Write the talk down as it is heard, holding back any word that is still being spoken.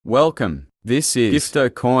Welcome. This is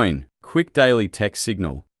Gifto Coin, quick daily text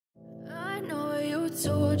signal. I know you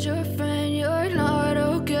told your friend you're not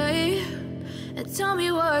okay, and tell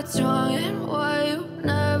me what's wrong and why you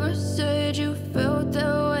never said you felt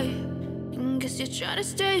that way. And guess you're trying to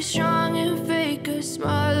stay strong and fake a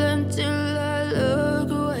smile until I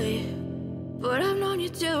look away. But I've known you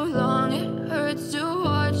too long, it hurts to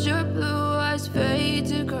watch your blue eyes fade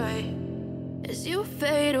to gray as you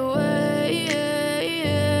fade away,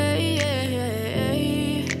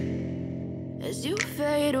 as you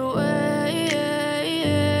fade away.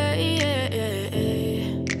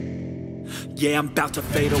 Yeah, I'm about to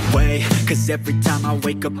fade away, cause every time I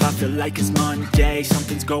wake up I feel like it's Monday.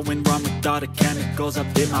 Something's going wrong with all the chemicals up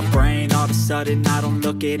in my brain. All of a sudden I don't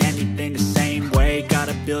look at anything the same way.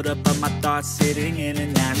 Gotta build up of my thoughts sitting in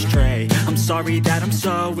an ashtray. I'm sorry that I'm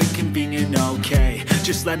so inconvenient, okay.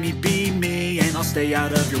 Just let me be me and I'll stay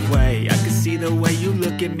out of your way. I can see the way you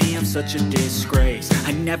look at me, I'm such a disgrace.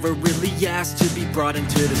 I never really asked to be brought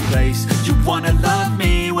into this place. You wanna love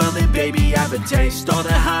me? Well then baby, have a taste. All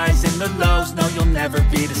the highs and the lows, no, you'll never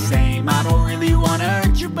be the same. I don't really wanna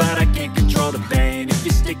hurt you, but I can't control the pain. If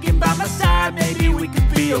you're sticking by my side, maybe we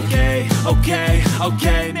could be okay.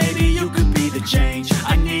 Okay, maybe you could be the change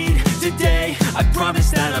I need today. I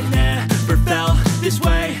promise that I've never felt this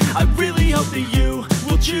way. I really hope that you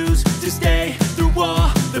will choose to stay through all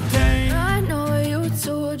the pain. I know you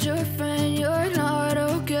told your friend you're not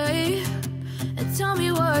okay, and tell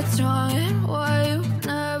me what's wrong and why you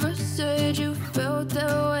never said you felt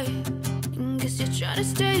that way. And guess you're trying to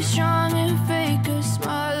stay strong and fake a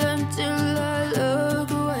smile until I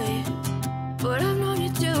look away. But I've known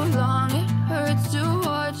you too long, it hurts to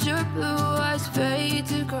watch your blue eyes fade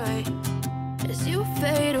to gray as you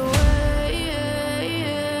fade away,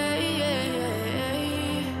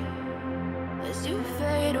 as you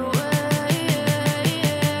fade away,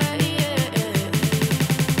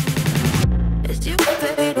 as you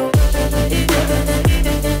fade away.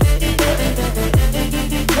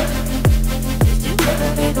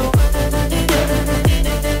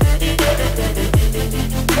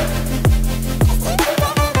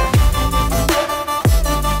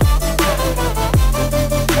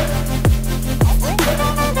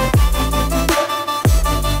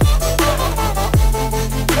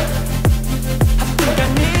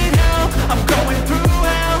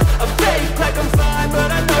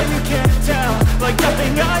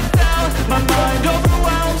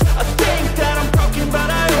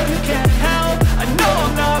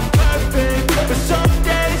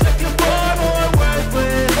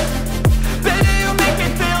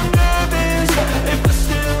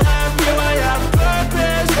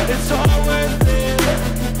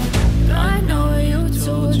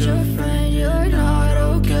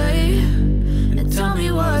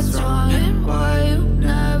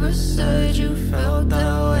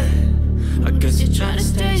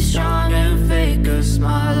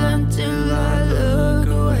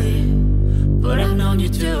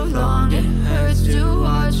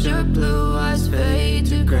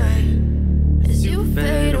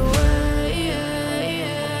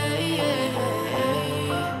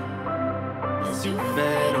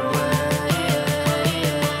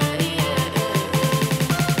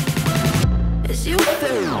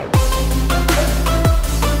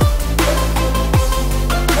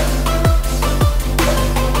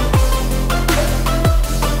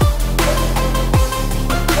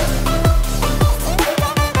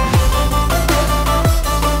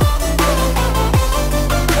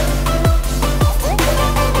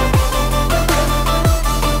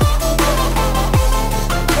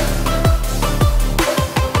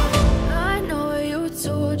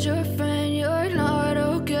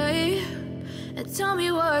 Tell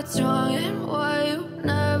me what's wrong and why you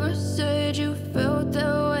never said you felt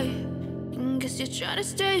that way. And guess you're trying to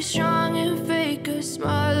stay strong and fake a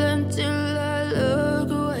smile until I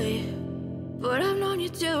look away. But I've known you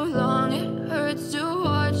too long, it